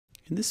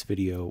In this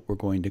video, we're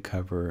going to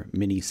cover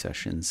mini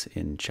sessions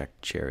in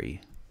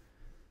CheckCherry.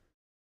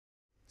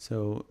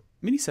 So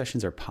mini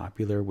sessions are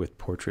popular with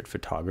portrait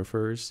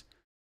photographers.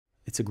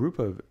 It's a group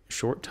of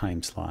short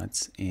time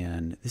slots,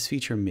 and this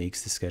feature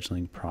makes the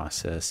scheduling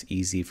process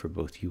easy for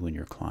both you and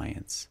your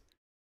clients.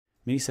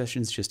 Mini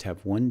sessions just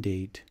have one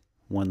date,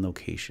 one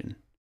location.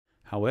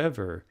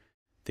 However,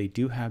 they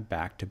do have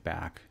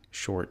back-to-back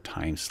short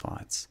time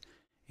slots,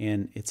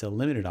 and it's a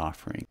limited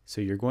offering. So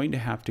you're going to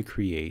have to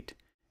create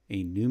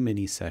a new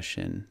mini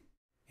session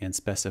and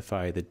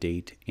specify the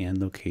date and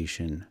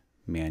location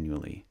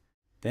manually.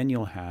 Then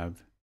you'll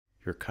have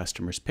your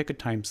customers pick a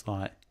time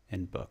slot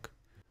and book.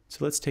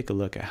 So let's take a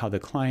look at how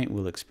the client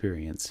will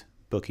experience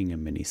booking a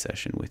mini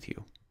session with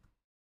you.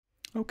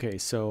 Okay,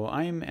 so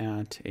I'm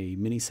at a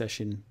mini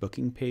session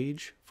booking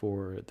page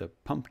for the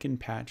Pumpkin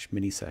Patch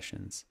mini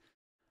sessions.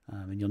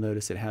 And you'll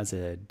notice it has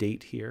a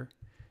date here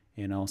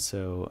and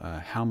also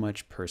how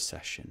much per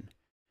session.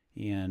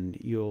 And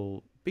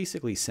you'll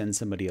basically send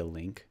somebody a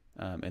link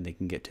and they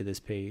can get to this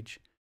page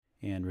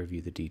and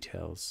review the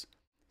details.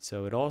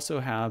 So it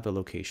also have a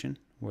location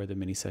where the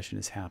mini session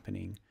is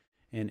happening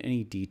and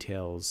any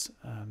details.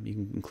 You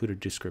can include a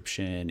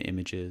description,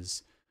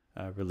 images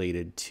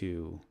related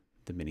to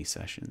the mini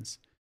sessions.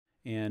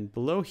 And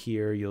below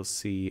here, you'll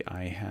see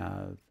I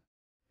have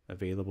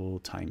available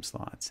time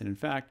slots. And in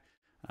fact,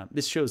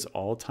 this shows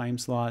all time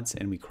slots,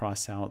 and we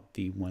cross out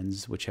the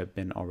ones which have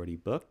been already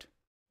booked.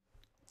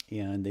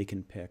 And they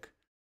can pick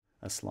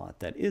a slot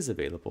that is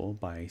available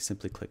by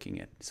simply clicking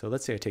it. So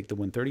let's say I take the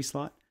 1:30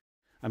 slot.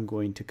 I'm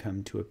going to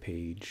come to a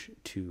page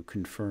to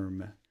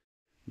confirm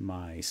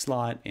my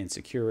slot and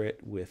secure it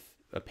with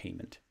a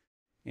payment.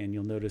 And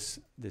you'll notice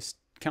this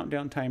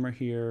countdown timer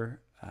here.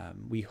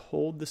 We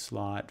hold the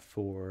slot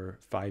for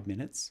 5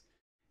 minutes,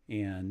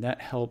 and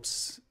that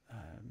helps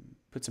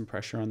put some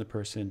pressure on the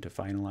person to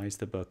finalize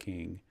the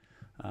booking.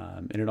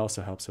 And it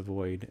also helps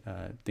avoid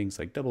things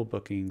like double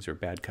bookings or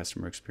bad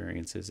customer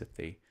experiences if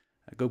they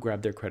go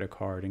grab their credit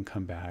card and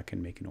come back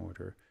and make an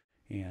order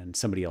and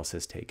somebody else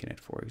has taken it,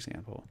 for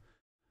example.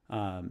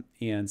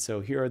 And so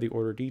here are the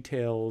order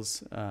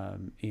details,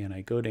 and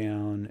I go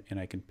down and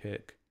I can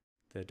pick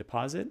the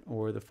deposit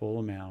or the full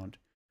amount.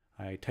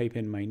 I type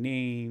in my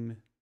name,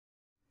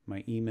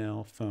 my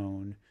email,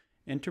 phone,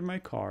 enter my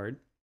card,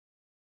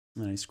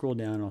 and I scroll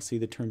down. I'll see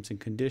the terms and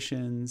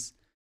conditions,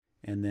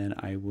 and then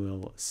I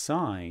will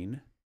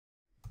sign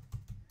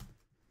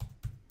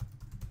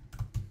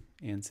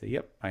and say,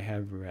 yep, I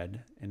have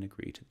read and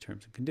agreed to the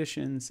terms and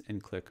conditions,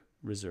 and click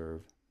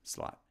reserve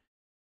slot.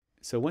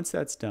 So once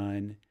that's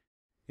done,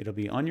 it'll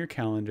be on your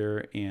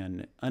calendar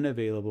and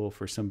unavailable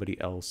for somebody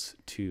else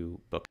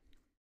to book.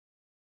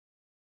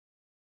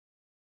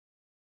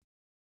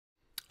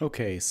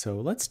 Okay, so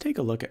let's take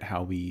a look at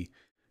how we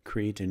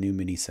create a new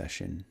mini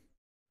session.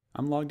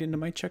 I'm logged into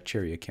my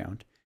CheckCherry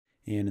account,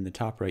 and in the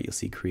top right, you'll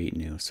see create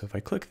new. So if I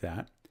click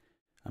that,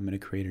 I'm going to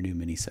create a new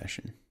mini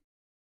session.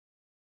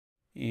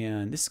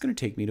 And this is going to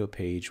take me to a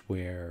page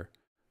where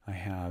I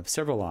have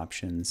several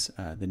options.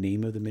 The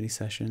name of the mini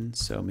session.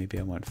 So maybe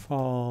I want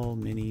fall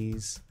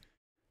minis,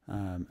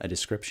 a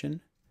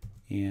description.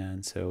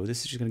 And so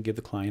this is just going to give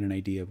the client an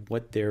idea of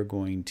what they're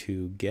going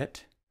to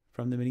get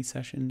from the mini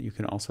session. You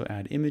can also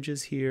add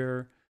images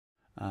here.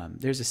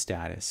 There's a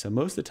status. So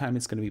most of the time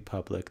it's going to be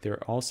public.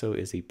 There also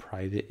is a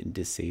private and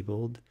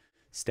disabled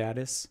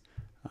status.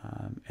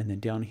 And then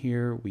down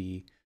here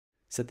we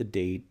set the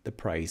date, the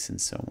price, and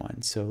so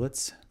on. So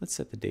let's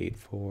set the date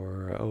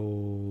for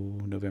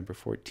November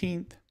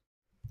 14th.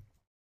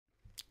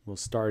 We'll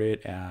start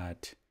it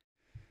at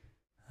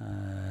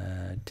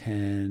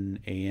 10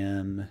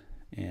 a.m.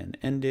 and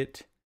end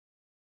it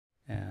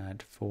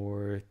at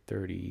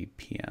 4:30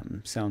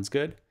 p.m. Sounds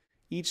good.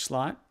 Each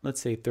slot, let's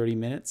say 30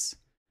 minutes.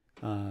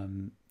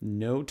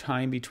 No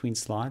time between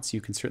slots.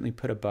 You can certainly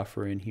put a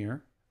buffer in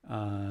here.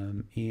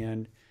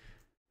 And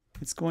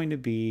it's going to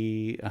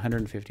be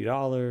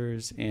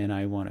 $150, and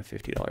I want a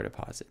 $50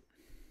 deposit.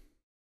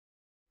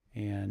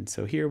 And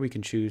so here we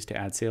can choose to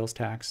add sales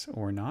tax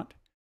or not,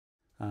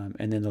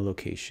 and then the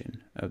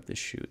location of the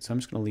shoot. So I'm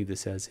just going to leave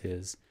this as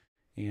is.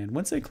 And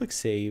once I click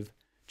save,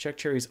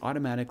 CheckCherry is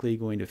automatically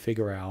going to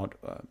figure out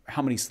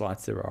how many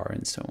slots there are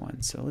and so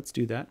on. So let's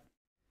do that.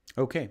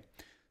 Okay,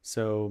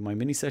 so my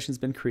mini session's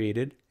been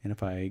created, and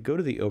if I go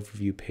to the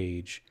overview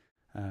page,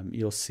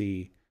 you'll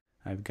see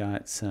I've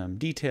got some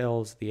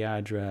details, the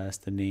address,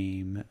 the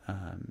name,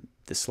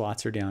 the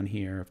slots are down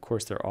here. Of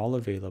course, they're all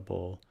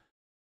available.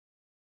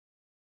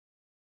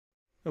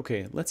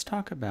 Okay, let's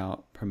talk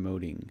about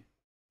promoting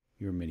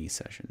your mini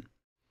session.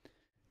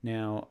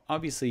 Now,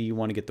 obviously you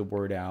want to get the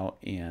word out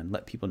and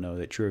let people know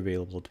that you're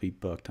available to be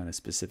booked on a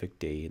specific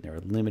day, and there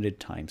are limited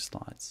time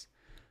slots.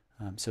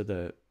 So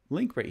the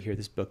link right here,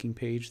 this booking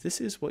page,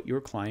 this is what your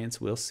clients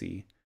will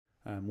see.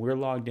 We're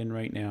logged in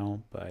right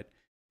now, but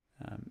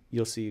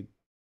you'll see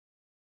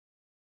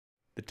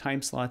the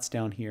time slots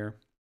down here.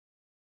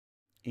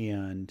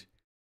 And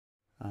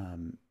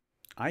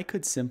I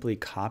could simply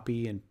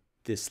copy and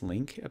this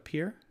link up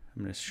here.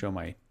 I'm going to show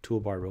my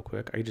toolbar real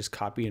quick. I just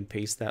copy and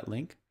paste that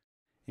link,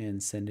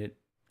 and send it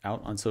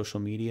out on social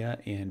media,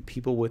 and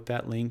people with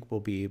that link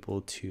will be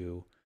able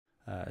to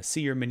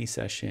see your mini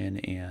session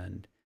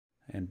and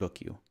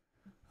book you.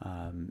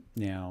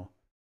 Now,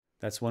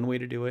 that's one way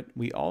to do it.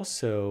 We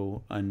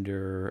also,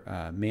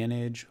 under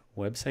Manage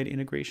Website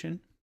Integration,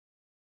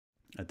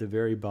 at the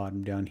very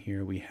bottom down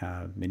here, we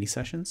have mini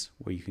sessions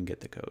where you can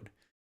get the code.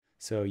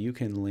 So you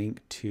can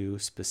link to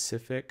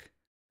specific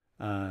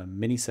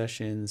mini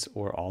sessions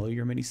or all of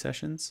your mini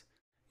sessions.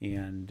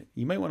 And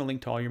you might want to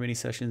link to all your mini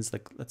sessions.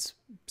 Like, let's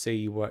say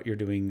you're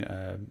doing,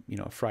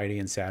 Friday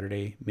and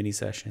Saturday mini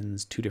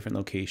sessions, 2 different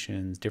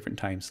locations, different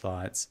time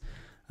slots.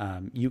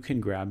 You can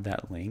grab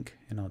that link,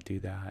 and I'll do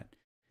that,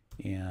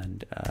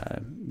 and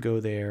go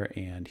there.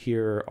 And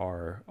here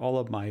are all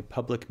of my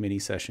public mini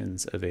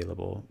sessions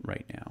available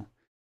right now.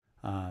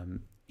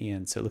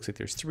 And so it looks like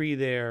there's 3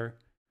 there.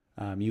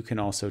 You can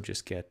also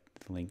just get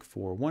the link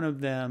for one of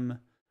them.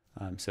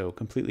 So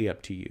completely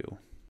up to you.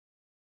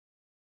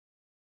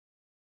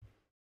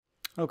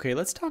 Okay,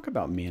 let's talk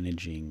about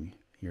managing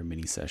your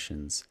mini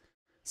sessions.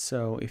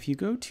 So if you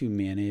go to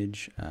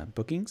Manage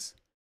Bookings,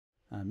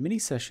 mini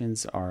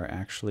sessions are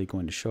actually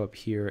going to show up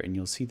here, and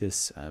you'll see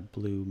this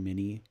blue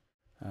mini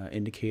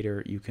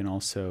indicator. You can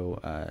also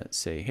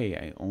say, hey,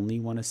 I only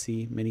want to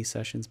see mini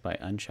sessions by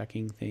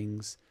unchecking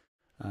things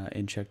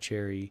in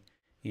CheckCherry.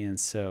 And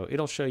so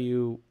it'll show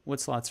you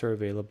what slots are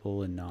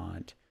available and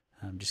not,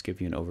 just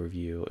give you an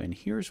overview. And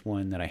here's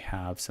one that I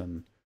have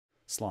some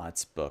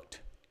slots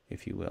booked,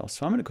 if you will.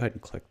 So I'm going to go ahead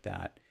and click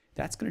that.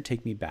 That's going to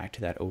take me back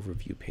to that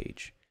overview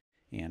page.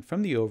 And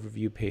from the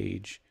overview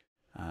page,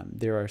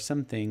 there are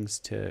some things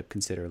to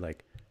consider,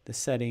 like the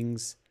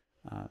settings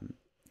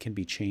can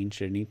be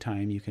changed at any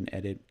time. You can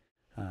edit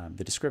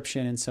the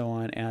description and so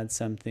on, add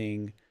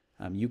something.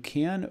 You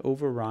can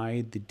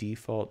override the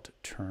default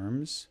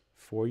terms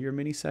for your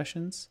mini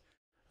sessions.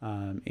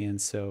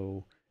 And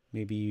so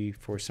maybe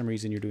for some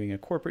reason you're doing a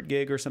corporate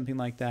gig or something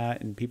like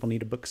that, and people need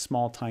to book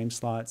small time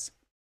slots.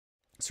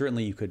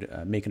 Certainly you could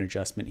make an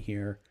adjustment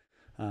here.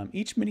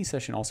 Each mini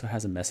session also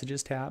has a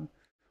messages tab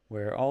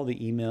where all the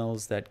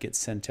emails that get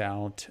sent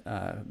out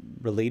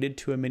related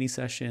to a mini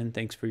session,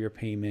 thanks for your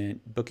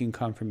payment, booking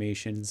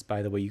confirmations.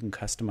 By the way, you can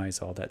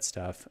customize all that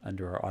stuff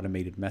under our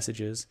automated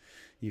messages.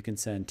 You can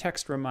send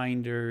text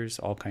reminders,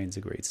 all kinds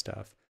of great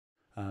stuff.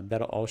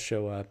 That'll all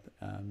show up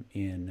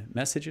in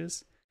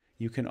messages.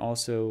 You can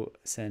also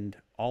send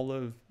all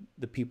of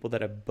the people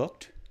that have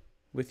booked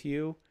with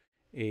you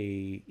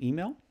a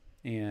email,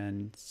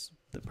 and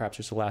perhaps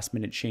there's a last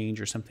minute change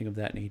or something of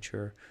that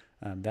nature.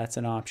 That's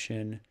an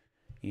option.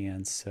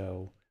 And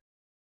so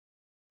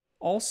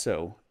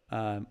also,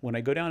 when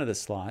I go down to the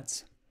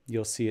slots,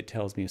 you'll see it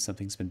tells me if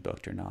something's been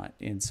booked or not.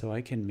 And so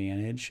I can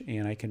manage,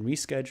 and I can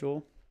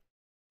reschedule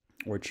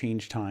or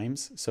change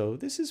times. So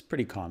this is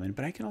pretty common,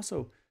 but I can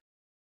also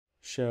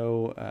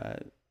show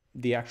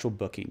the actual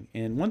booking.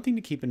 And one thing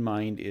to keep in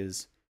mind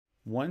is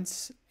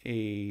once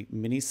a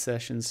mini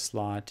session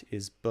slot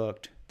is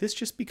booked, this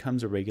just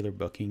becomes a regular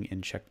booking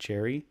in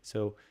CheckCherry.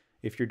 So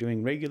if you're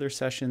doing regular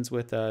sessions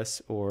with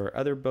us or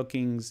other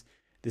bookings,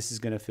 this is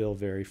going to feel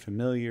very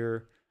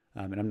familiar.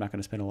 And I'm not going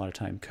to spend a lot of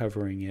time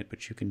covering it,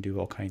 but you can do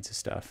all kinds of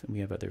stuff. And we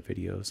have other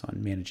videos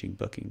on managing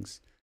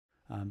bookings.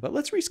 But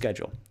let's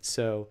reschedule.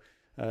 So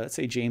let's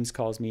say James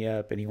calls me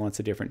up and he wants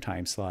a different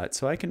time slot.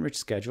 So I can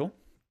reschedule.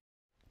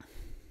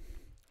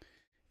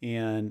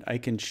 And I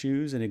can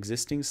choose an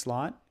existing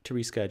slot to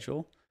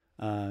reschedule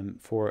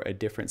for a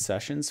different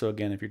session. So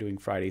again, if you're doing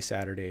Friday,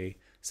 Saturday,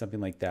 something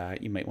like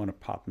that, you might want to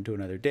pop them to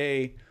another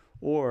day.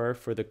 Or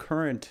for the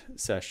current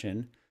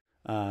session,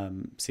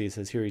 see it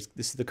says here,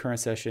 this is the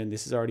current session,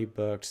 this is already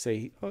booked.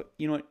 Say, oh,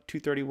 you know what,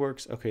 2:30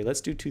 works. Okay,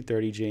 let's do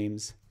 2:30,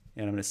 James,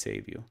 and I'm going to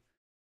save you.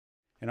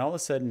 And all of a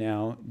sudden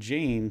now,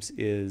 James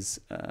is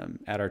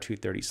at our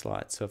 2:30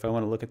 slot. So if I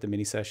want to look at the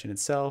mini session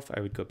itself, I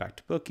would go back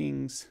to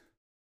bookings,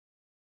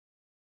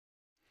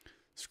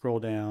 scroll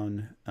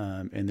down,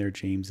 and there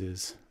James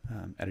is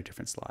at a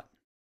different slot.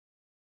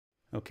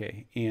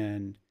 Okay,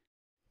 and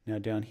now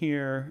down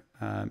here,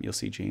 you'll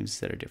see James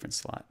is at a different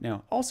slot.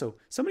 Now, also,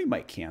 somebody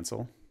might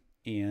cancel,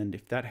 and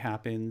if that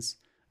happens,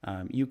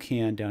 you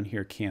can down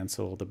here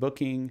cancel the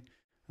booking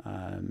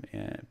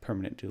and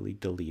permanently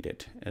delete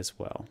it as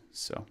well.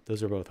 So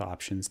those are both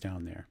options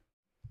down there.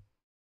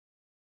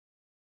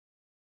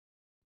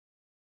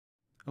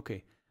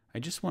 Okay. I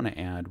just want to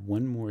add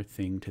one more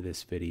thing to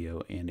this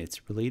video, and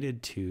it's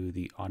related to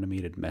the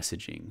automated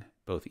messaging,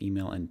 both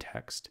email and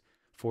text,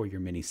 for your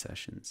mini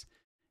sessions.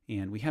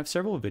 And we have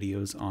several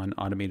videos on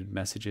automated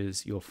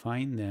messages. You'll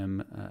find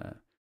them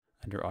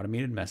under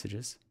automated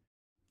messages.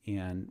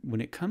 And when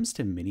it comes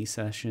to mini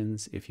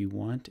sessions, if you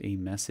want a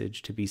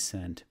message to be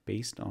sent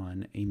based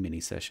on a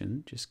mini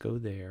session, just go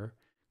there,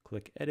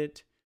 click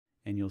Edit,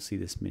 and you'll see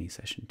this mini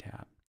session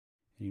tab.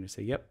 And you're going to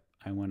say, yep,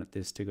 I want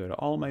this to go to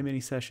all my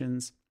mini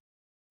sessions.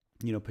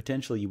 You know,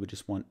 potentially you would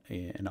just want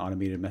an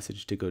automated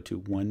message to go to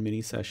one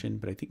mini session,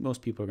 but I think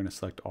most people are going to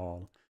select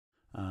all,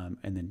 and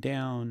then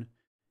down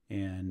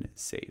and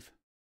save.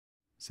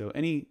 So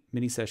any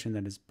mini session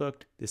that is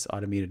booked, this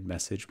automated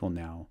message will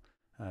now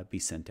be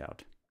sent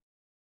out.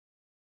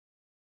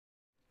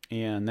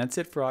 And that's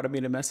it for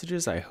automated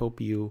messages. I hope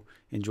you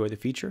enjoy the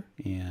feature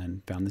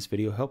and found this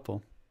video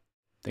helpful.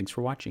 Thanks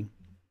for watching.